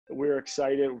we're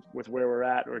excited with where we're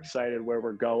at. We're excited where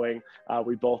we're going.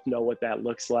 We both know what that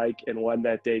looks like. And when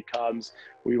that day comes,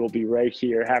 we will be right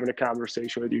here having a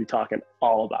conversation with you, talking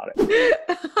all about it.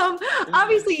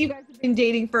 Obviously, you guys have been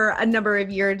dating for a number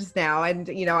of years now. And,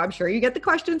 I'm sure you get the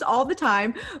questions all the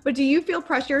time. But do you feel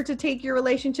pressure to take your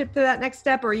relationship to that next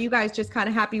step? Or are you guys just kind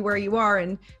of happy where you are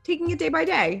and taking it day by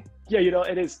day? Yeah,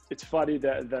 it's funny.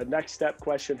 The next step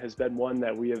question has been one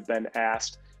that we have been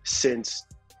asked since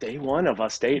day one of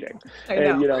us dating.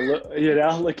 And,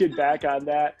 looking back on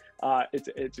that,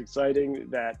 it's exciting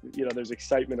that, there's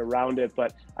excitement around it.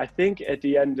 But I think at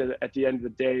the end of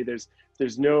the day,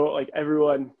 there's no, like,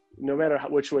 everyone, no matter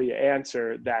which way you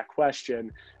answer that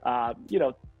question,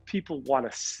 people want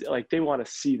to see, they want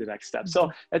to see the next step.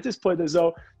 So at this point, there's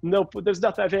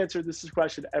nothing. I've answered this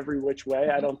question every which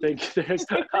way. I don't think there's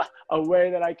a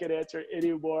way that I can answer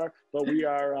anymore, but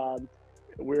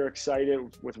we're excited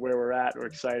with where we're at. We're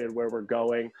excited where we're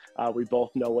going. We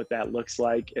both know what that looks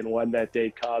like. And when that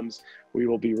day comes, we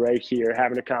will be right here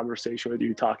having a conversation with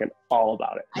you, talking all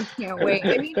about it. I can't wait.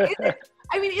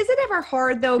 Is it ever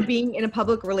hard, though, being in a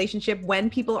public relationship when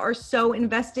people are so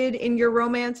invested in your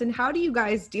romance? And how do you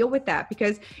guys deal with that?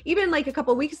 Because even like a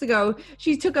couple of weeks ago,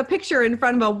 she took a picture in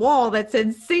front of a wall that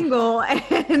said single,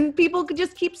 and people could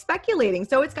just keep speculating.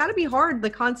 So it's got to be hard, the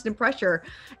constant pressure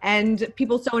and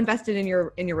people so invested in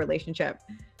your relationship.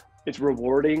 It's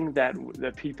rewarding that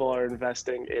people are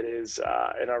investing. It is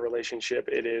in our relationship.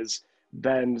 It has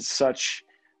been such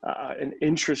an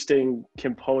interesting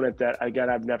component that,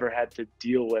 again, I've never had to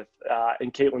deal with.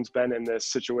 And Kaitlyn's been in this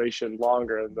situation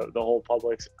longer than the whole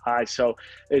public's eye. So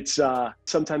it's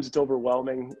sometimes it's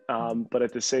overwhelming, but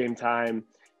at the same time,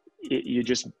 you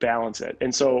just balance it.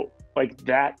 And so, like,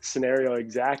 that scenario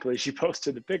exactly, she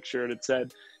posted the picture and it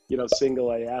said,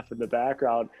 single AF in the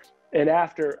background. And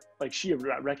after, she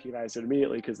recognized it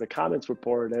immediately because the comments were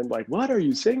pouring in, like, what, are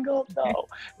you single?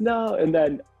 No. And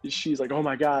then she's like, oh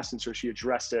my gosh. And so she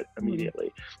addressed it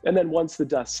immediately. And then once the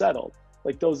dust settled,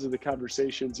 those are the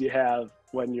conversations you have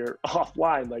when you're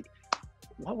offline. Like,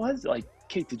 what was,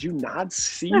 Kate, did you not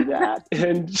see that?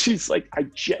 And she's like,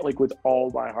 with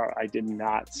all my heart, I did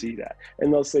not see that.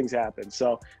 And those things happen.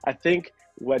 So I think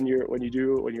when you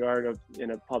are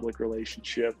in a public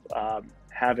relationship,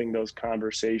 having those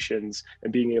conversations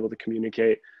and being able to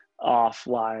communicate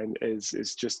offline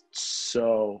is just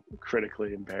so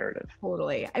critically imperative.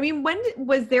 Totally. When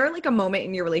was there a moment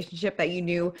in your relationship that you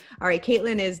knew, all right,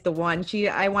 Kaitlyn is the one,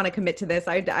 I want to commit to this.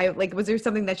 Was there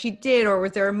something that she did, or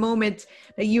was there a moment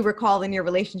that you recall in your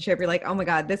relationship? You're like, oh my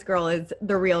God, this girl is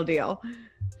the real deal.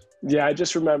 Yeah, I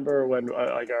just remember when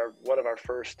one of our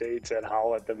first dates at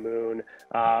Howl at the Moon,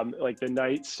 the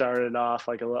night started off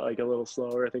a little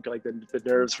slower. I think the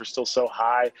nerves were still so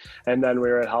high, and then we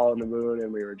were at Howl at the Moon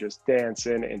and we were just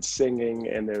dancing and singing,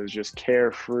 and it was just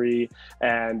carefree,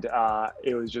 and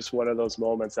it was just one of those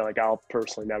moments that I'll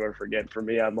personally never forget. For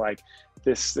me, I'm like,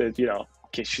 this,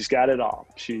 okay, she's got it all.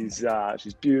 She's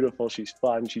beautiful. She's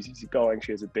fun. She's easygoing.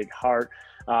 She has a big heart.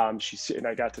 And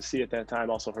I got to see at that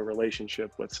time also her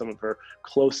relationship with some of her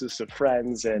closest of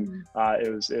friends, and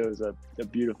it was a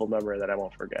beautiful memory that I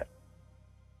won't forget.